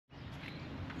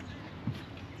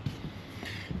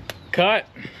Cut.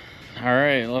 All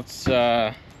right, let's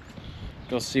go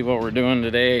see what we're doing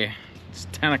today. It's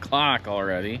 10 o'clock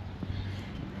already.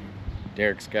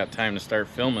 Derek's got time to start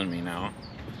filming me now.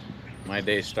 My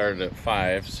day started at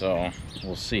 5, so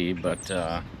we'll see. But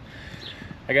I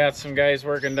got some guys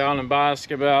working down in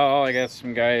Boscobel. I got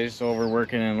some guys over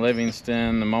working in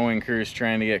Livingston. The mowing crew's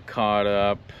trying to get caught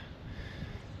up.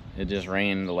 It just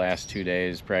rained the last 2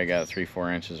 days. Probably got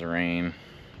 3-4 inches of rain.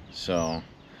 So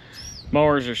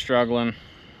mowers are struggling.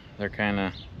 They're kind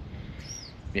of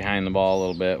behind the ball a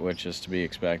little bit, which is to be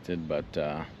expected, but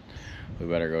we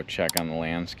better go check on the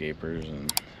landscapers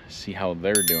and see how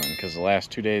they're doing, because the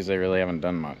last 2 days they really haven't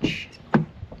done much. It's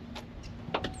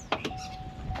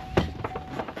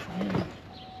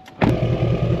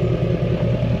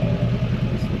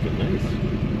looking nice.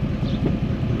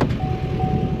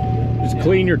 Just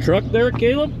clean your truck there,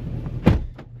 Caleb?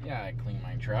 Yeah, I clean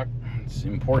my truck. It's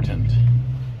important.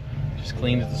 Just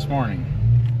cleaned it this morning.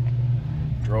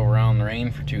 Drove around the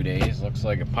rain for 2 days. Looks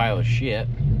like a pile of shit.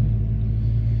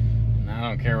 And I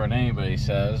don't care what anybody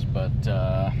says, but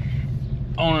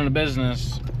owning a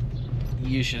business,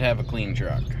 you should have a clean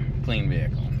truck, clean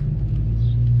vehicle.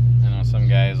 I know some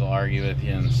guys will argue with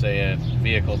you and say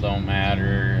vehicle don't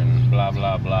matter and blah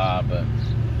blah blah, but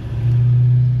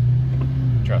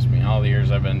trust me, all the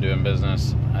years I've been doing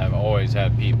business, I've always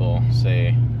had people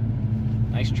say,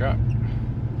 nice truck.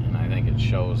 And I think it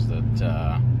shows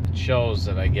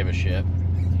that I give a shit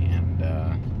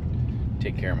and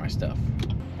take care of my stuff.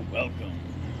 Welcome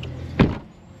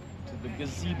to the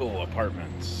Gazebo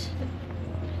Apartments.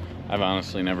 I've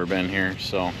honestly never been here,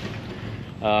 so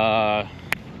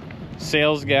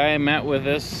sales guy met with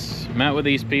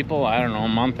these people, I don't know, a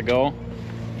month ago,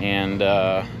 and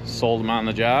sold them on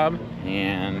the job,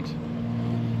 and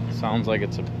sounds like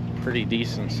it's a pretty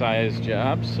decent sized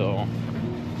job, so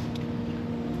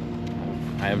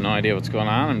I have no idea what's going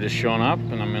on. I'm just showing up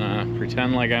and I'm gonna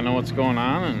pretend like I know what's going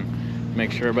on and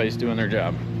make sure everybody's doing their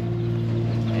job.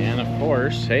 And of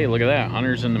course, hey, look at that,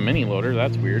 Hunter's in the mini loader.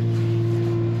 That's weird.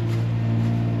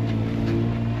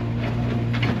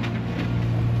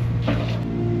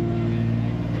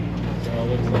 So it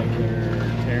looks like they're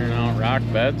tearing out rock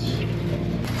beds.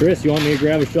 Chris, you want me to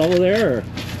grab a shovel there? Or?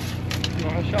 You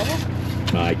want a shovel?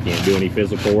 I can't do any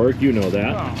physical work, you know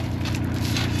that. Oh.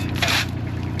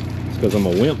 Because I'm a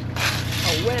wimp.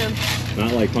 A wimp?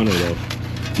 Not like Hunter, though.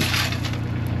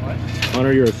 What?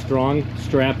 Hunter, you're a strong,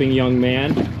 strapping young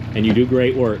man, and you do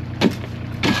great work.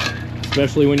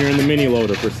 Especially when you're in the mini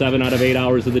loader for 7 out of 8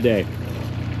 hours of the day.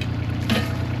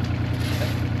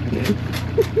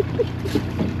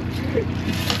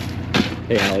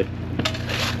 Hey, Allie.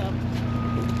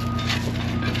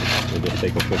 We'll just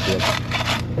take a quick look.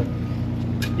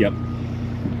 Yep.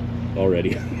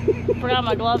 Already. Forgot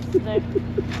my gloves today.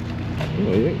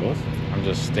 What do you think, boss? I'm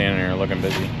just standing here looking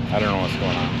busy. I don't know what's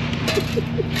going on.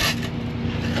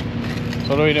 So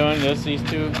what are we doing? Just these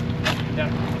two? Yeah.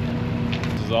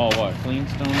 This is all what? Clean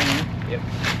stone in here? Yep.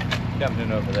 Dumped it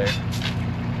over there.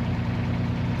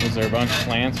 Is there a bunch of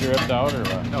plants you ripped out or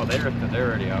what? No, they're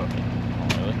already out. Oh,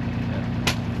 really?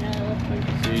 Yeah, it looks like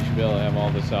So you should be able to have all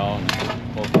this out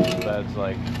and both of these beds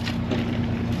like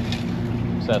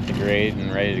set the grade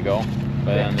and ready to go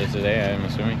by the end of today, I'm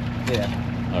assuming? Yeah.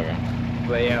 Okay.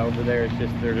 But yeah, over there it's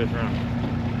just they're just running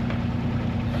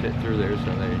shit through there,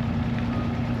 so they.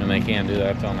 And they can't do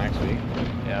that till next week?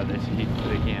 Yeah, they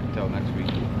can't until next week.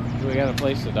 Do we got a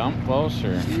place to dump close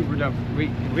or? We're done.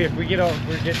 If we get all,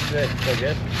 we're getting to it like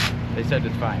this. They said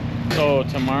it's fine. So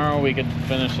tomorrow we could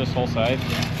finish this whole side?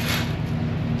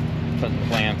 Put the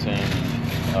plants in.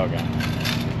 Okay.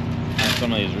 And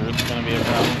some of these roots gonna be a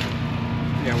problem?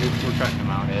 Yeah, we're cutting them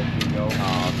out as we go.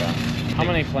 Oh, okay. How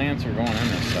many plants are going in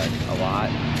this side? A lot.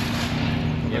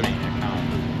 Give me a count.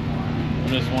 I'm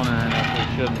just wondering if we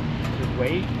should, Just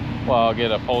wait. well,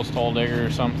 get a post hole digger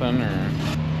or something, or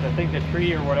I think the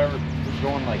tree or whatever is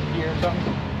going like here or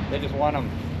something. They just want them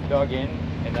dug in,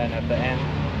 and then at the end,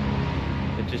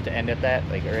 it's just to end at that,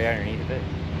 like right underneath it.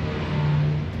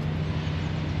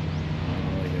 I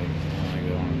don't think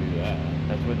they want to do that.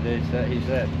 That's what they said. He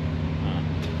said. Huh.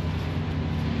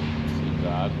 Seems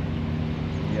odd.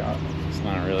 Yeah. It's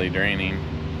not really draining. I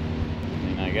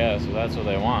mean, I guess if that's what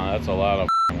they want. That's a lot of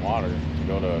water to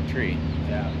go to a tree.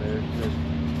 Yeah. There's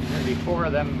gonna be 4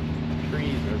 of them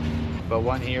trees, but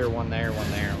one here, one there,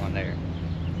 one there, one there,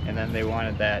 and then they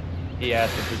wanted that. He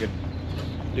asked if we could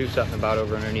do something about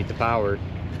over underneath the power,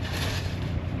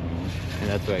 and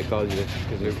that's why I called you,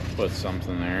 because we Put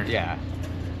something there. yeah,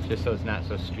 just so it's not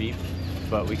so steep.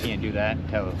 But we can't do that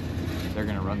until they're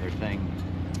gonna run their thing.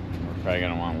 Probably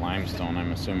gonna want limestone,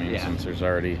 I'm assuming, Yeah. since there's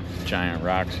already giant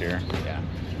rocks here. Yeah.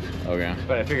 Okay.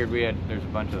 But I figured there's a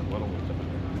bunch of little ones up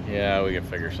there. Yeah, we could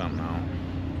figure something out.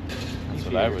 That's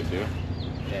what I would do.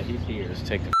 Yeah, he's here. Just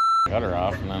take the gutter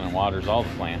off and then it waters all the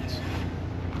plants.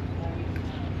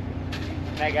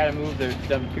 And I gotta move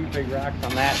them 2 big rocks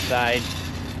on that side.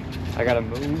 I gotta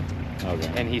move.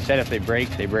 Okay. And he said if they break,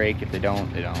 they break. If they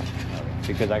don't, they don't.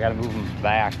 Because I gotta move them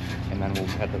back, and then we'll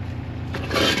have to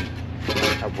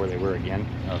up where they were again.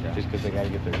 Okay. Just because they gotta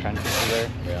get their trenches through there.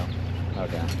 Yeah.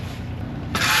 Okay.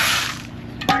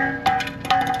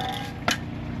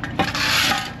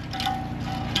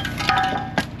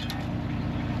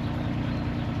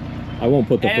 I won't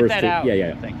put the Edit first that two. out.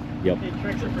 Yeah. Thanks. Yep. Hey,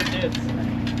 tricks are for kids.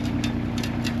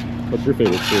 What's your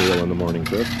favorite cereal in the morning,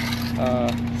 Chris?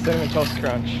 Cinnamon Toast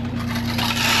Crunch.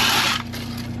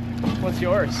 What's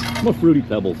yours? I'm a Fruity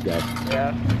Pebbles guy.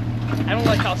 Yeah. I don't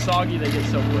like how soggy they get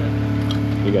so quick.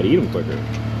 You gotta eat them quicker.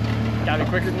 Gotta be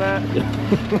quicker than that?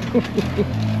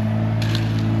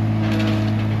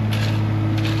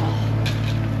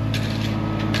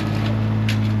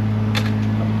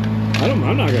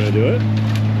 I'm not gonna do it.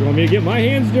 You want me to get my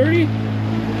hands dirty? Is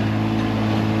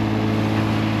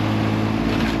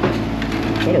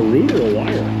that a root or a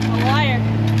wire? A wire.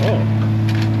 Oh.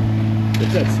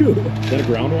 What's that too? Is that a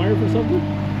ground wire for something? I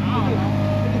don't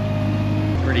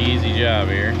know. Pretty easy job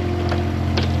here.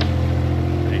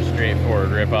 Pretty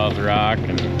straightforward. Rip out the rock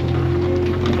and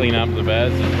clean up the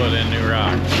beds and put in new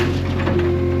rock.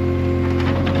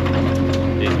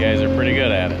 These guys are pretty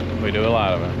good at it. We do a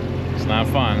lot of it. It's not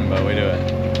fun, but we do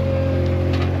it.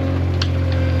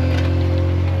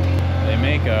 They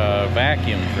make a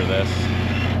vacuum for this.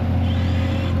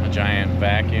 A giant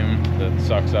vacuum that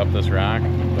sucks up this rock,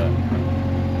 but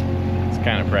it's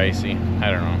kind of pricey.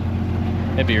 I don't know.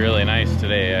 It'd be really nice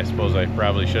today. I suppose I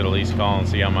probably should at least call and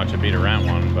see how much it'd be to rent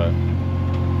one, but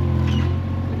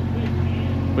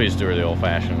we just do it the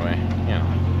old-fashioned way, you know.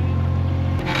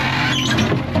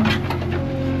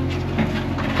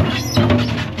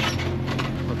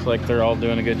 Looks like they're all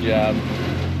doing a good job.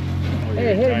 Oh, I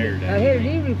had it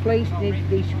in replaced, they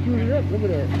screwed it up. Look at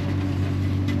that.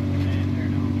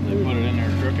 They put it in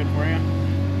there crooked for you?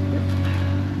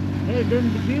 I had it done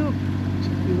in Dubuque.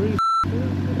 You really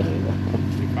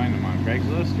Did you find them on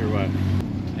Craigslist or what?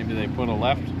 Maybe they put a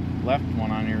left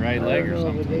one on your right leg or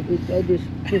something. That just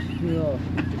pissed me off.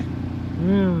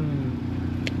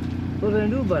 What can I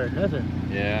do about it? Nothing.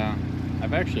 Yeah,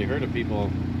 I've actually heard of people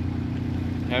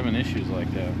having issues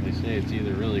like that. They say it's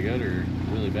either really good or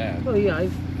really bad. Oh yeah,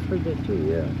 I've heard that too,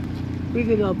 yeah. We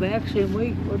get all back same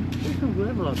way. Well, there's no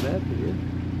gravel out back here.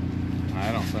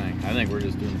 I don't think. I think we're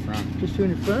just doing the front. Just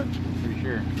doing the front? Pretty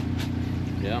sure.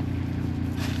 Yeah.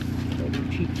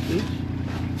 Cheap streets.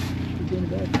 We're doing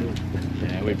the back too.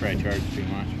 Yeah, we probably charge too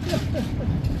much.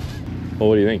 Well,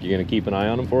 what do you think? You gonna keep an eye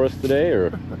on them for us today,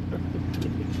 or?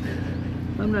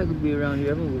 I'm not gonna be around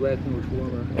here. I'm gonna go back when it's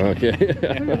warmer. Okay.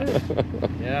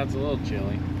 Yeah, it's a little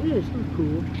chilly. It is. It's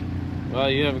cool. Well,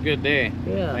 you have a good day.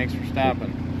 Yeah. Thanks for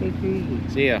stopping. Take it easy.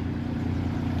 See ya.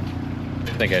 I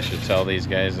think I should tell these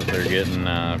guys if they're getting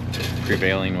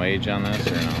prevailing wage on this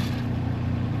or no.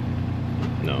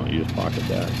 No, you just pocket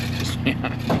that. Yeah.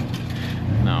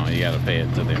 No, you gotta pay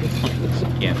it to the employees.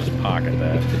 You can't just pocket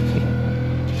that.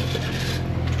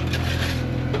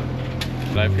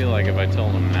 But I feel like if I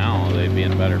told them now, they'd be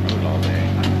in a better mood all day.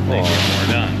 They'd get more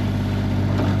done.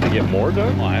 They get more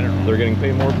done? Well, I don't know. They're getting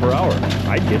paid more per hour.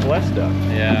 I'd get less done.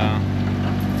 Yeah.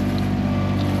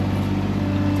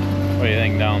 What do you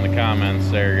think down in the comments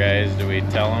there, guys? Do we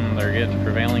tell them they're getting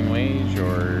prevailing wage,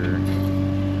 or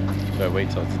do I wait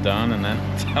till it's done and then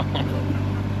tell them?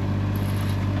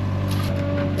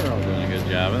 They're all doing a good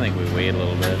job. I think we wait a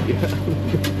little bit. Yeah.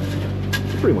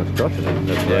 Pretty much crushing it.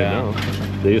 That's right now.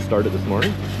 They just started this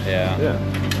morning? Yeah. Yeah.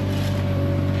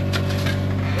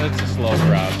 It's a slow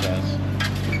process.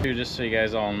 Just so you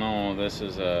guys all know, this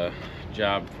is a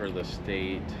job for the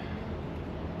state.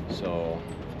 So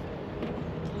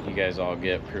you guys all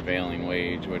get prevailing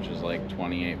wage, which is like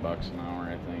 28 bucks an hour,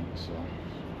 I think. So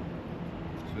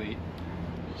Sweet.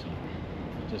 So,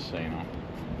 just so you know.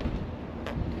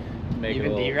 Make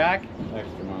Even a little D-Rock?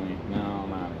 extra money. No,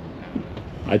 not.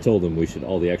 I told them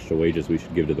all the extra wages we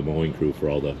should give to the mowing crew for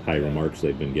all the high remarks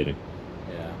they've been getting.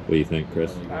 Yeah. What do you think,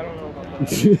 Chris? I don't know about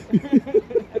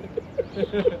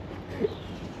that.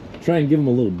 Try and give them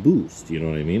a little boost, you know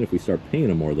what I mean? If we start paying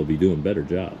them more, they'll be doing better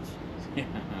jobs. Yeah,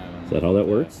 Is that how that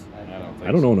works?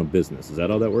 I don't own a business. Is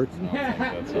that how that works? I don't think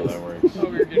that's how that works. Oh,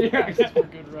 we're good. That's for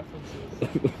good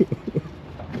references.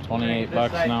 28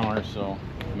 bucks an hour, so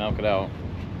milk it out.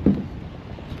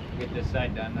 Get this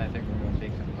side done. I think we're going to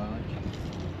take some lunch.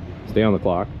 Stay on the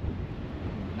clock.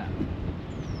 No.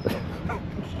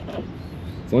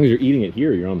 As long as you're eating it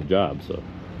here, you're on the job, so.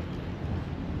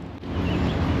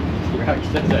 Rock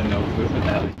says that no food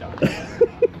without his dog. Just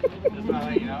want to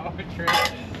let you know, Rock is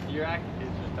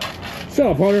just talking. What's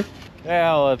up, Hunter?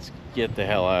 Yeah, let's get the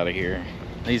hell out of here.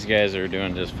 These guys are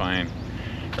doing just fine.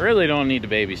 I really don't need to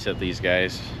babysit these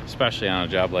guys, especially on a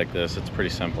job like this. It's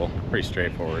pretty simple, pretty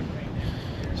straightforward.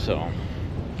 So,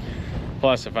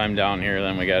 plus if I'm down here,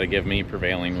 then we got to give me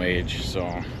prevailing wage. So,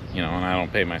 you know, and I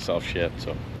don't pay myself shit.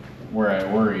 So, where I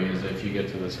worry is if you get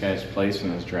to this guy's place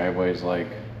and his driveway is like,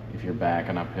 if you're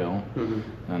backing uphill,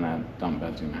 then that dump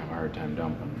bed's gonna have a hard time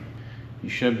dumping. You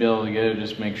should be able to get it,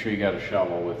 just make sure you got a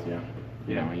shovel with you.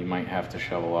 You know, you might have to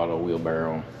shovel out a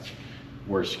wheelbarrow,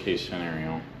 worst case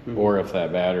scenario. Or if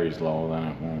that battery's low, then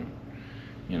it won't,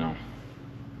 you know.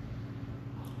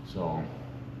 So.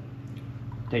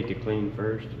 Take it clean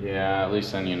first. Yeah, at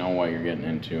least then you know what you're getting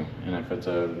into. And if it's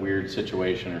a weird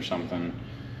situation or something,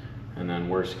 and then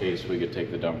worst case, we could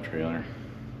take the dump trailer,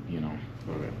 you know,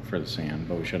 for the sand,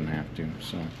 but we shouldn't have to,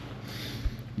 so.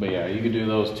 But yeah, you could do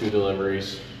those 2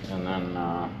 deliveries, and then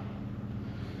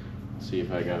see if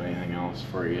I got anything else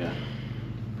for you.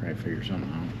 Probably figure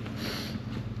something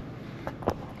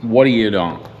out. What do you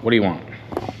doing? What do you want?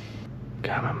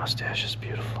 God, my mustache is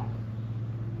beautiful.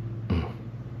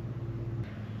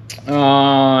 Oh,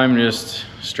 I'm just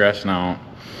stressing out.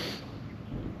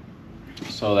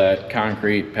 So that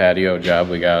concrete patio job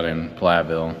we got in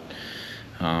Platteville,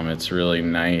 it's really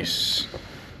nice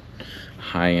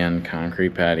high-end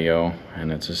concrete patio,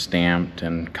 and it's a stamped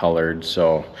and colored,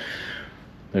 so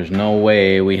there's no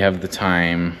way we have the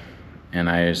time, and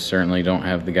I certainly don't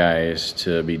have the guys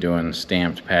to be doing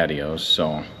stamped patios.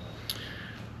 So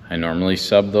I normally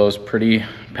sub those pretty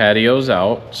patios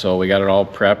out, so we got it all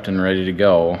prepped and ready to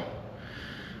go,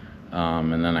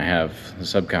 and then I have the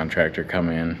subcontractor come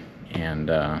in and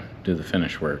do the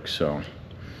finish work. So,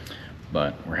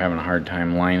 but we're having a hard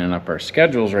time lining up our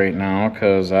schedules right now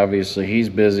because obviously he's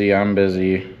busy, I'm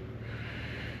busy,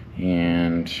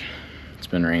 and it's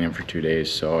been raining for 2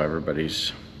 days, so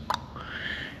everybody's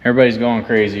going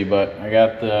crazy. But I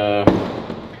got the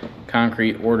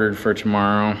concrete ordered for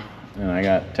tomorrow, and I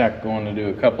got tech going to do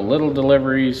a couple little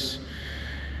deliveries,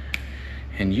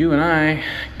 and you and I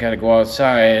got to go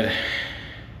outside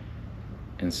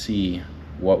and see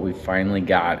what we finally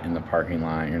got in the parking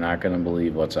lot. You're not gonna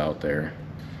believe what's out there.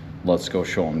 Let's go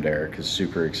show them, Derek. It's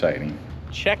super exciting.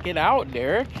 Check it out,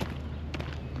 Derek.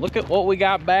 Look at what we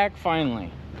got back finally.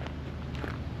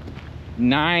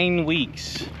 9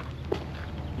 weeks.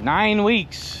 9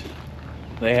 weeks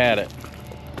they had it.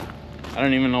 I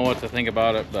don't even know what to think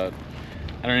about it, but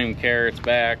I don't even care. It's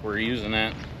back. We're using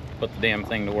it. Put the damn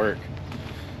thing to work.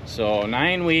 So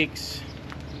 9 weeks.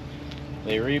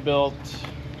 They rebuilt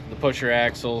the pusher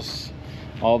axles,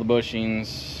 all the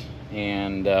bushings,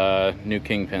 and new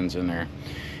kingpins in there.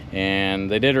 And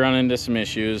they did run into some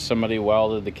issues. Somebody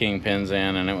welded the kingpins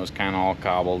in and it was kind of all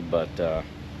cobbled, but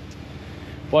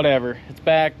whatever. It's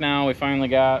back now. We finally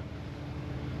got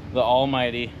the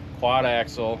almighty quad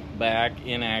axle back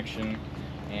in action.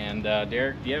 And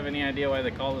Derek, do you have any idea why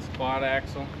they call this quad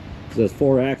axle? It says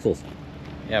 4 axles.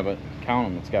 Yeah, but count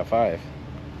them. It's got 5.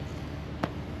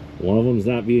 One of them's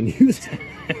not being used.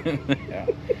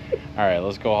 Yeah. All right,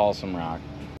 let's go haul some rock.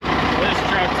 This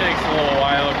truck takes a little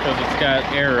while because it's got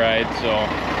air ride, so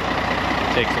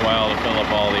it takes a while to fill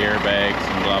up all the airbags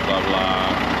and blah blah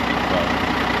blah. But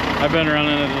I've been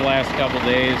running it the last couple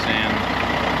days, and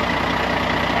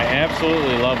I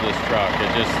absolutely love this truck.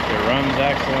 It runs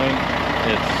excellent.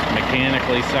 It's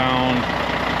mechanically sound.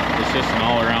 It's just an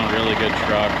all-around really good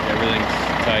truck. Everything's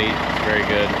tight. It's very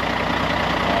good.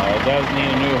 It does need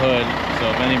a new hood,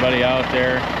 so if anybody out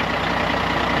there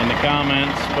in the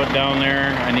comments put down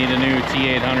there, I need a new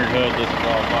T800 hood, this is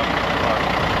all busted.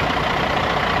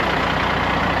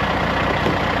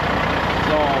 It's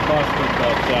all busted,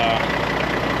 but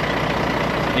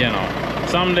you know,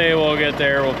 someday we'll get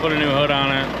there. We'll put a new hood on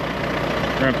it.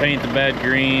 We're gonna paint the bed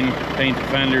green, paint the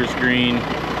fenders green,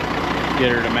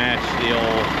 get her to match the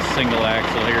old single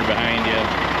axle here behind you.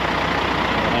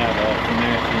 We'll have a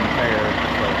matching pair.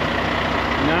 So,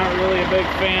 not really a big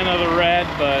fan of the red,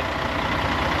 but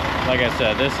like I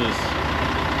said, this is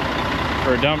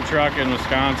for a dump truck in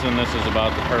Wisconsin. This is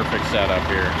about the perfect setup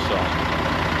here. So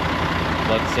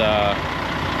let's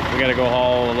we got to go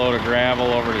haul a load of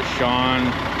gravel over to Sean.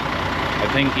 I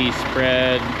think he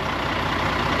spread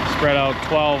out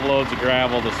 12 loads of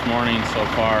gravel this morning so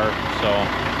far, so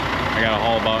I got to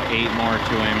haul about 8 more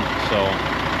to him. So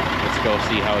let's go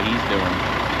see how he's doing.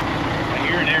 I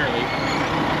hear an air leak.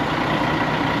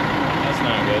 That's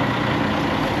not good.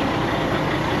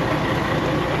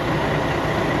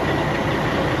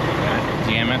 God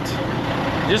damn damn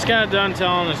it. Just got done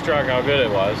telling this truck how good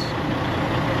it was.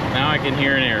 Now I can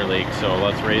hear an air leak, so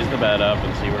let's raise the bed up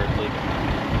and see where it's leaking.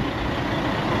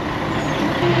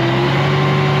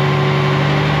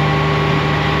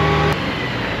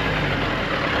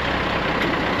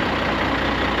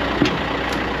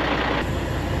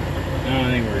 No,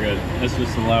 I think we're good. This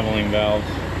is the leveling valves.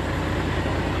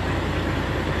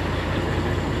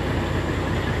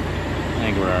 I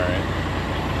think we're alright.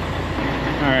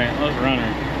 Alright, let's run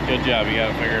her. Good job, you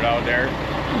got it figured out, Derek.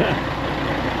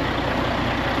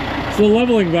 It's the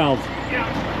leveling valves. Yeah,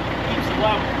 keeps it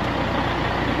level.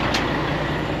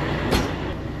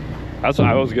 That's what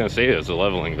I was gonna say, is the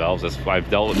leveling valves. That's why I've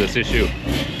dealt with this issue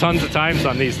tons of times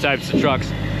on these types of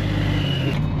trucks.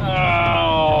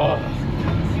 Oh,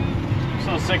 I'm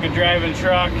so sick of driving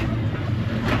truck.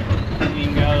 Ain't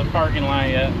even got out of the parking lot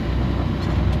yet.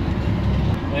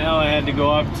 Well, I had to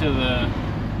go up to the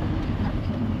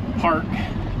park.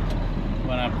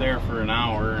 Went up there for an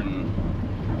hour, and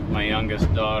my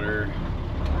youngest daughter,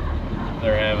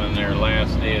 they're having their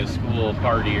last day of school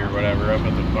party or whatever up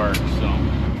at the park, so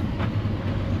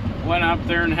went up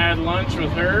there and had lunch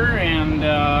with her, and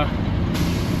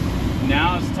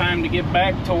now it's time to get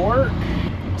back to work.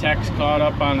 Tech's caught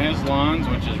up on his lawns,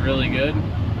 which is really good.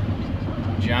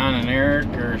 John and Eric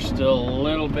are still a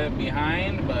little bit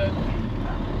behind, but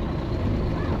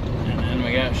and then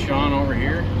we got Sean over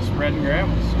here spreading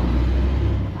gravel. So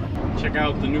check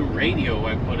out the new radio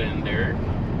I put in, Derek.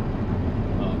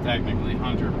 Well, technically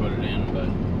Hunter put it in, but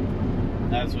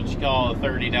that's what you call a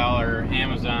 $30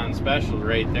 Amazon special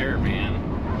right there, man.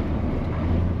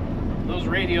 Those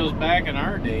radios back in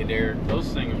our day, Derek, those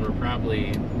things were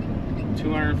probably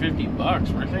 250 bucks,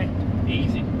 weren't they?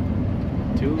 Easy.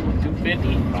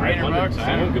 250, 300 bucks.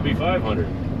 Some could be 500.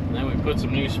 And then we put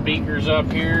some new speakers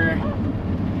up here. And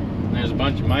there's a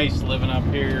bunch of mice living up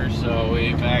here, so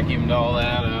we vacuumed all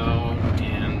that out.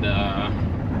 And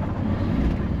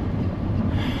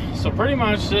so pretty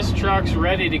much this truck's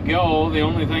ready to go. The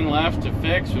only thing left to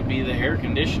fix would be the air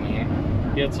conditioning.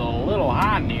 It gets a little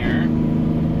hot in here,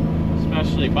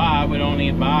 especially Bob. We don't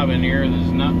need Bob in here.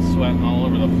 There's nuts sweating all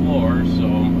over the floor. So,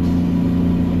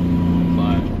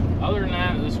 but other than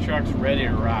that, this truck's ready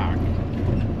to rock.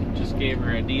 Just gave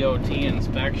her a DOT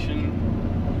inspection.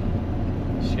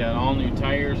 She's got all new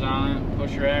tires on it.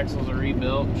 Pusher axles are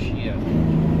rebuilt. Shit.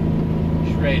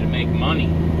 She's ready to make money.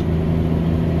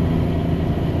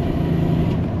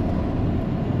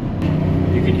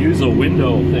 You can use a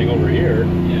window thing over here.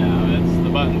 Yeah, it's the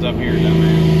buttons up here, down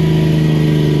there.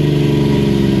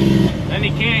 Then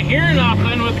you can't hear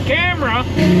nothing with the camera.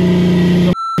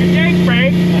 The jake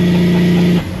brake.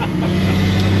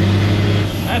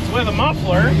 That's with a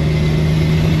muffler.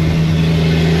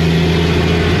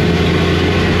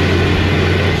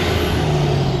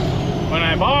 When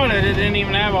I bought it, it didn't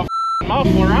even have a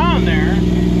muffler on there.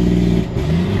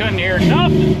 Couldn't hear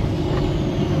nothing.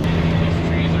 These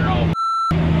trees are all.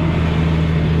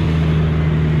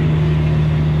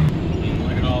 And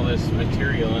look at all this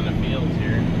material in the fields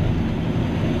here.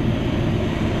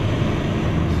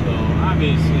 So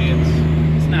obviously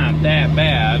it's not that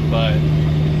bad, but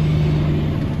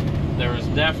there was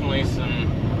definitely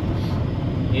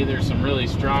either some really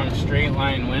strong straight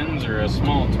line winds or a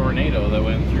small tornado that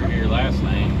went through here last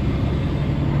night.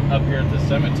 Up here at the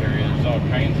cemetery, there's all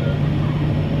kinds of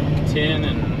tin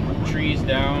and trees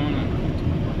down.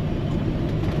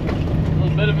 A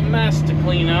little bit of a mess to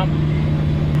clean up.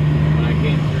 When I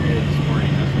came through here this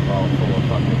morning, this was all full of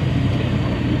fucking tin.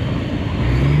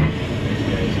 These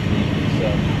guys cleaned this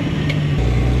up.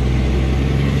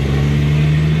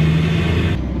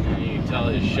 You can tell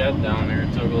his shed down there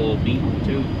took a little beating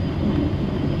too.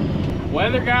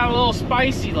 Weather got a little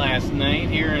spicy last night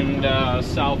here in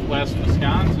southwest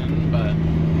Wisconsin, but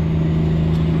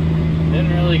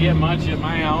didn't really get much at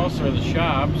my house or the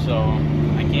shop, so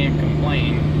I can't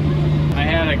complain. I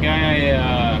had a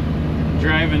guy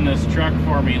driving this truck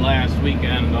for me last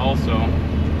weekend also,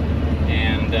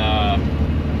 and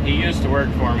he used to work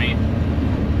for me.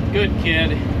 Good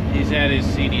kid. He's had his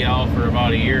CDL for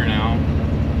about a year now,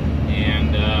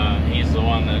 and he's the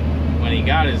one that, when he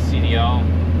got his CDL,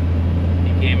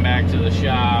 he came back to the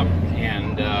shop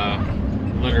and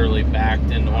literally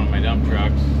backed into one of my dump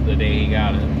trucks the day he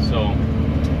got it. So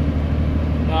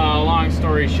long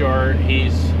story short,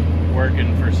 he's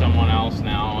working for someone else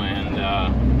now, and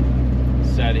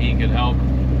said he could help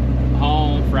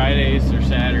haul Fridays or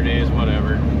Saturdays,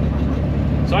 whatever.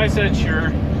 So I said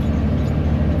sure,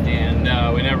 and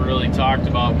we never really talked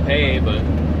about pay, but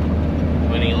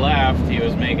when he left, he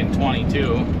was making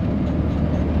 22.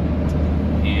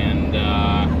 And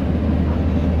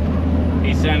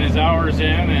he sent his hours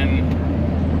in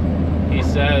and he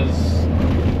says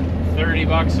 30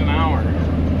 bucks an hour.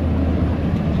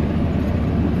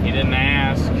 He didn't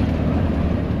ask,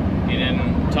 he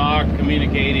didn't talk,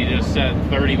 communicate, he just said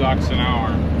 30 bucks an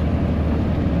hour.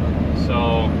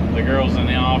 So the girls in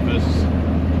the office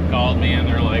called me and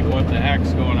they're like, what the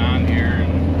heck's going on here?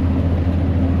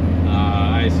 And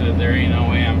I said, there ain't no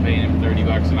way I'm paying him 30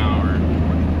 bucks an hour.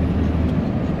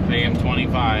 Pay him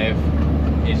 25.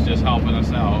 He's just helping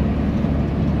us out.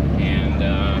 And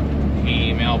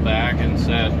he emailed back and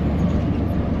said,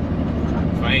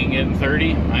 if I ain't getting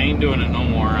 30, I ain't doing it no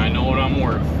more. I know what I'm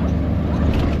worth.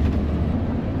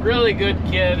 Really good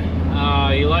kid.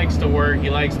 He likes to work, he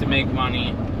likes to make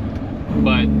money,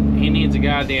 but he needs a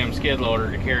goddamn skid loader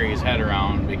to carry his head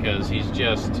around because he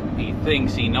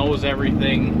thinks he knows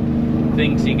everything,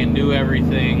 thinks he can do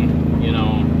everything, you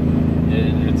know.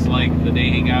 It's like the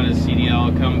day he got his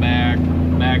CDL, come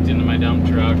backed into my dump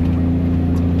truck,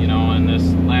 you know, and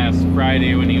this last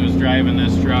Friday when he was driving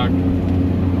this truck,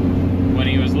 when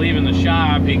he was leaving the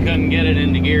shop, he couldn't get it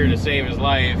into gear to save his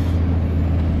life,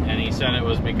 and he said it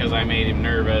was because I made him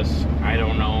nervous. I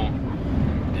don't know.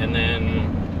 And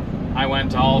then I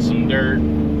went to haul some dirt,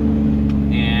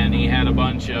 and he had a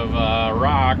bunch of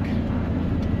rock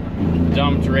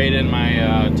dumped right in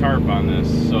my tarp on this.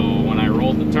 So when I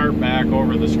rolled the tarp back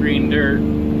over the screen dirt,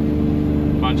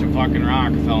 a bunch of fucking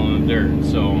rock fell in the dirt.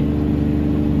 So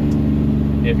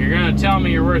if you're gonna tell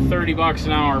me you're worth 30 bucks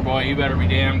an hour, boy, you better be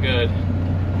damn good.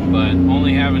 But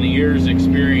only having a year's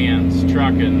experience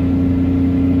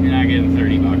trucking, you're not getting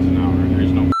 30 bucks an hour.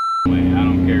 There's no way. I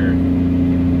don't care.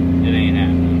 It ain't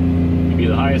happening. You'd be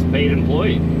the highest paid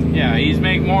employee. Yeah, he's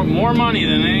making more money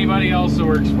than anybody else that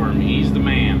works for me. He's the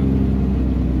man.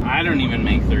 I don't even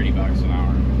make 30 bucks an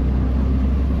hour.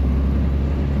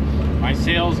 My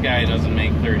sales guy doesn't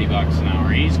make 30 bucks an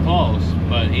hour. He's close,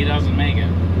 but he doesn't make it.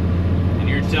 And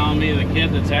you're telling me the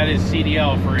kid that's had his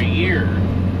CDL for a year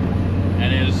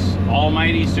and is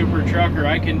almighty super trucker,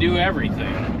 I can do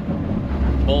everything.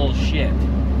 Bullshit.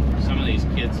 Some of these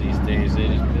kids these days, they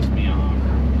just piss me off.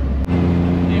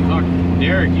 Hey, fuck,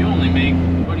 Derek, you only make,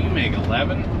 what do you make,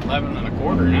 11? 11 and a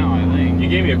quarter now, I think. You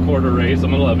gave me a quarter raise,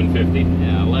 I'm at 11.50.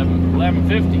 Yeah,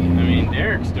 11.50. I mean,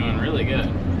 Derek's doing really good.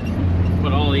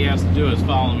 But all he has to do is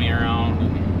follow me around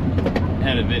and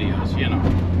edit videos, you know.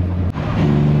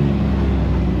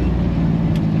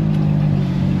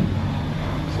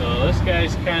 So this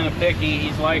guy's kind of picky.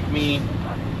 He's like me.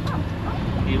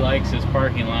 He likes his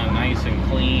parking lot nice and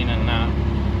clean and not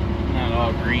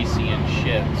all greasy and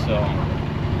shit. So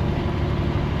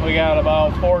we got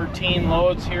about 14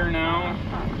 loads here now.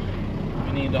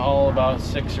 We need to haul about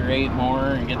 6 or 8 more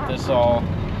and get this all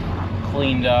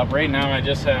cleaned up. Right now I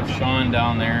just have Sean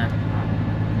down there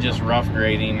just rough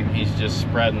grading. He's just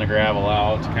spreading the gravel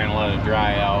out to kind of let it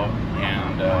dry out,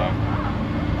 and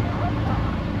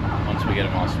once we get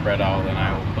them all spread out, then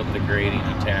I will put the grading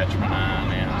attachment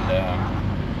on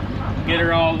and get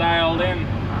her all dialed in.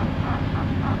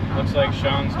 Looks like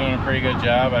Sean's doing a pretty good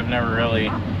job. I've never really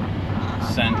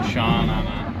sent Sean on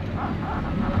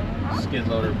a skid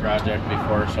loader project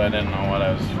before, so I didn't know what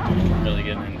I was really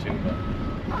getting into. But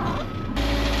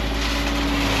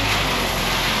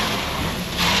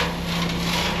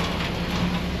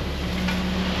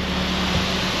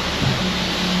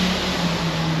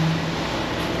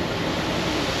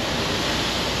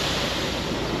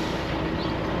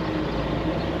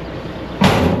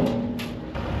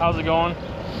how's it going?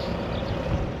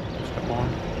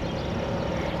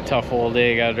 Tough old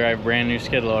day. Gotta drive a brand new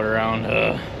skid loader around.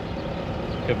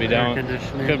 Could be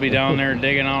down there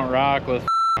digging out rock with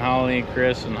Holly,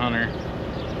 Chris, and Hunter.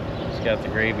 He's got the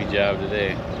gravy job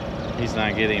today. He's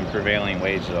not getting prevailing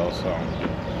wage though, so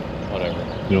whatever.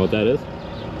 You know what that is?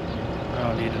 I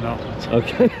don't need to know.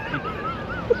 Okay.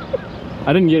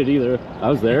 I didn't get it either. I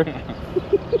was there.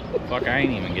 Fuck, I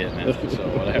ain't even getting it, so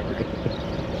whatever.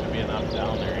 Should be enough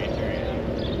down there, ain't there?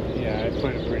 Yeah, I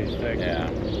put it pretty thick. Yeah.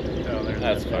 Oh,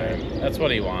 That's fine. That's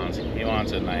what he wants. He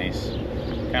wants it nice.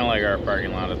 Kind of like our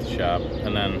parking lot at the shop.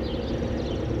 And then,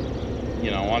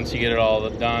 you know, once you get it all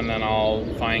done, then I'll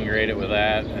fine grade it with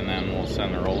that, and then we'll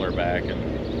send the roller back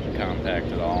and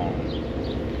compact it all.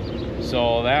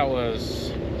 So that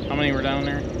was, how many were down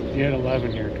there? You had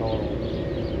 11 here total.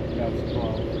 That's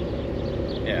 12.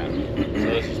 Yeah, so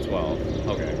this is 12.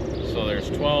 Okay, so there's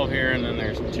 12 here, and then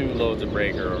there's 2 loads of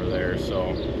breaker over there.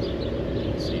 So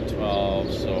let's see,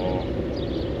 12. So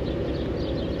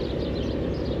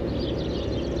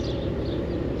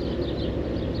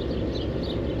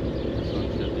this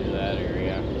one should do that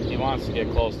area. He wants to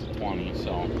get close to 20,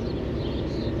 so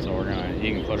we're gonna.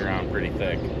 You can put her on pretty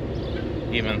thick.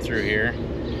 even through here,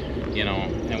 you know.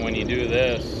 And when you do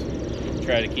this,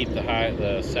 try to keep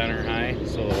the center high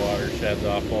so the water sheds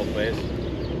off both ways,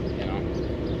 you know.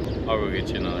 I'll go get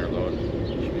you another load.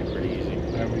 Should be pretty easy.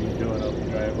 Are we doing up the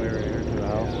driveway right here to the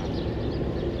house?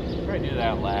 Yeah. Probably do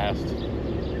that last.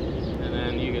 And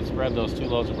then you can spread those 2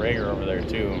 loads of Brager over there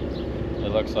too. It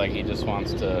looks like he just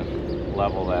wants to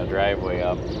level that driveway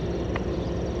up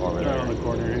over there. On the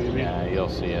corner here, you mean? Yeah, you'll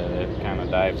see it. It kind of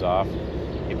dives off.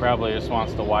 He probably just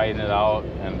wants to widen it out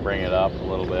and bring it up a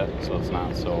little bit so it's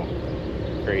not so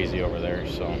crazy over there.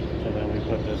 So then we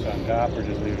put this on top or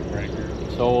just leave it breaker?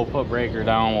 So we'll put breaker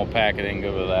down, we'll pack it in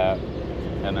good with that,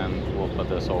 and then we'll put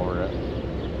this over it.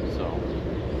 So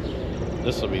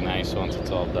this will be nice once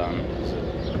it's all done.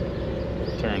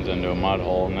 It turns into a mud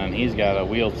hole, and then he's got a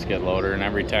wheeled skid loader, and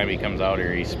every time he comes out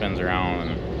here he spins around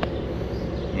and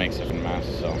makes it a mess.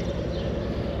 So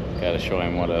gotta show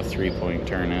him what a 3-point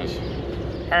turn is.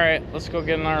 All right, let's go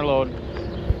get another load.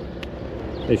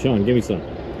 Hey Sean, give me some.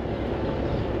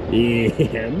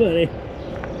 Yeah, buddy.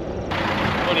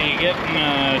 What are you getting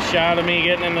a shot of me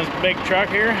getting in this big truck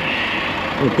here?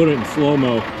 We'll put it in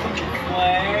slow-mo.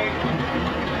 Flag.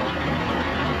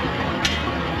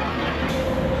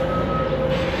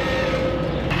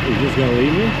 You just gonna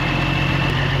leave me?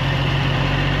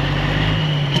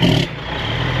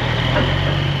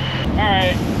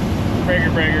 Alright,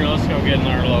 breaker, let's go get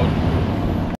another load.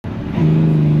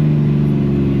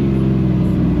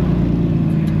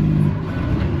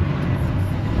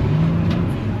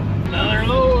 Another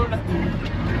load.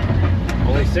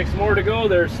 Only 6 more to go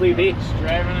there, Sleepy. Just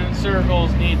driving in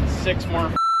circles, need 6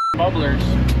 more bubblers.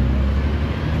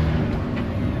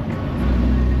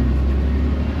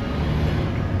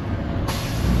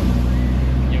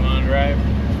 You wanna drive?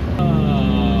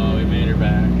 Oh, we made her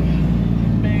back.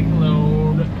 Big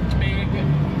load, big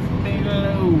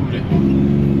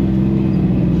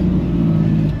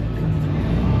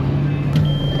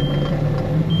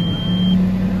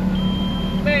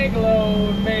load.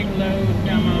 Big load,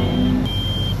 come on.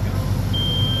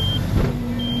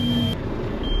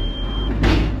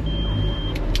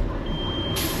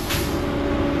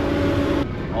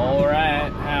 All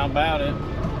right, how about it?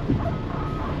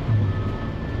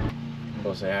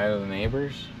 Go say hi to the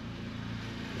neighbors.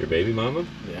 Your baby mama?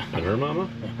 Yeah. And her mama?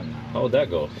 How'd that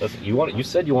go? You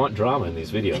said you want drama in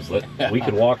these videos. We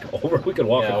could walk over. We could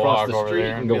walk across the street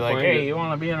and go be like, find hey, it. you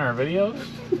want to be in our videos?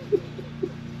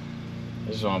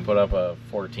 I just want to put up a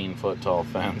 14-foot tall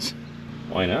fence.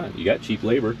 Why not? You got cheap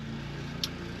labor.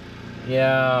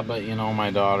 Yeah, but you know,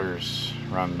 my daughters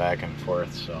run back and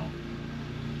forth, so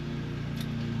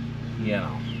you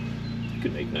know. You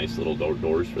could make nice little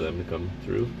doors for them to come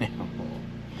through.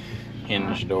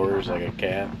 Hinge doors like a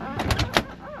cat.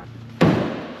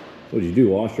 What'd you do?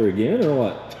 Wash her again or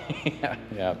what?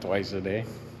 Yeah, twice a day.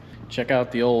 Check out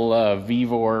the old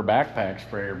Vivor backpack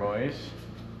sprayer, boys.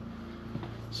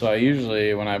 So I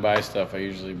usually, when I buy stuff, I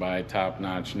usually buy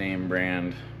top-notch name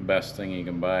brand, best thing you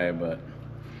can buy. But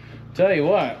tell you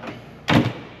what,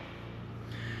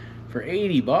 for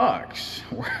 80 bucks,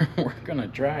 we're gonna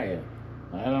try it.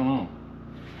 I don't know.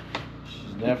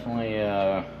 She's definitely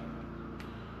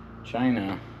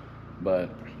China, but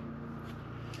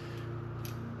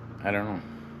I don't know.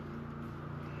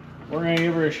 We're gonna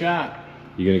give her a shot.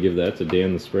 You gonna give that to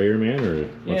Dan the sprayer man, or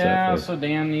what's Yeah, that for? so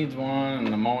Dan needs one, and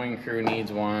the mowing crew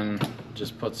needs one.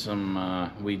 Just put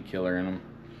some weed killer in them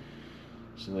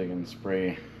so they can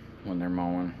spray when they're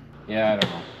mowing. Yeah, I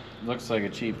don't know. Looks like a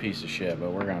cheap piece of shit,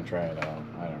 but we're gonna try it out.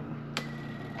 I don't know.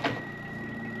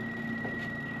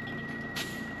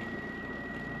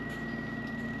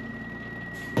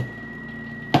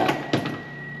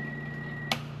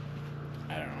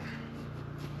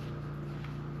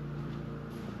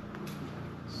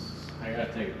 I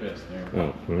gotta take a piss there.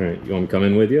 Oh, all right. You want me to come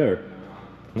in with you, or?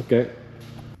 Okay.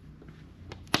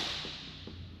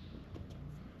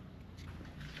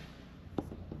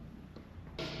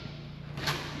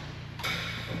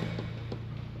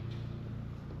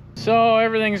 So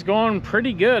everything's going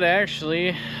pretty good,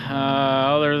 actually,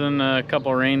 other than a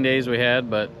couple rain days we had,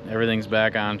 but everything's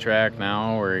back on track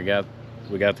now. We got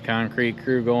the concrete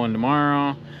crew going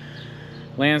tomorrow,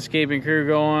 landscaping crew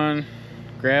going,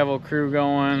 gravel crew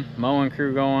going, mowing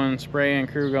crew going, spraying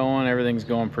crew going. Everything's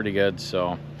going pretty good.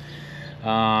 So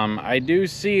I do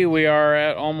see we are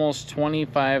at almost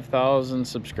 25,000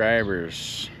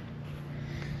 subscribers.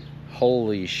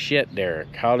 Holy shit,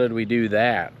 Derek, how did we do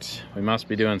that? We must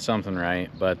be doing something right.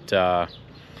 But I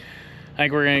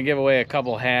think we're gonna give away a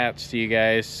couple hats to you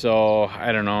guys. So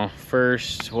I don't know,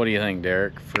 first, what do you think,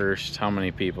 Derek? First, how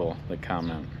many people that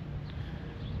comment?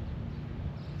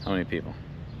 How many people?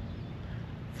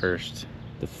 First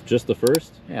Just the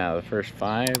first? Yeah, the first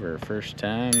 5 or first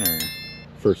 10 or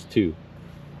First 2.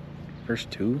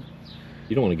 first 2.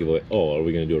 You don't want to give away. Oh, are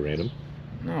we going to do a random?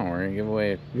 No, we're gonna give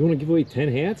away. You want to give away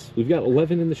 10 hats? We've got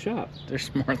 11 in the shop.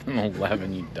 There's more than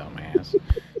 11, you dumbass.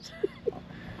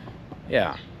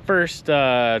 Yeah, first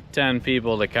 10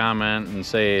 people to comment and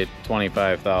say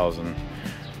 25,000,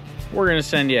 we're gonna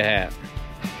send you a hat.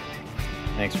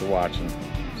 Thanks for watching.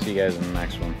 See you guys in the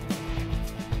next one.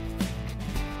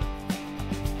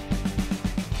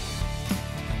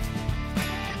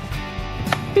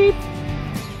 Beep.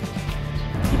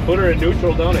 You put her in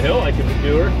neutral down a hill, I can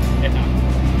do her. Yeah.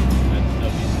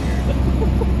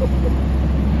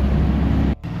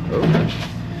 That'll be weird.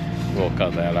 We'll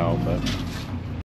cut that out, but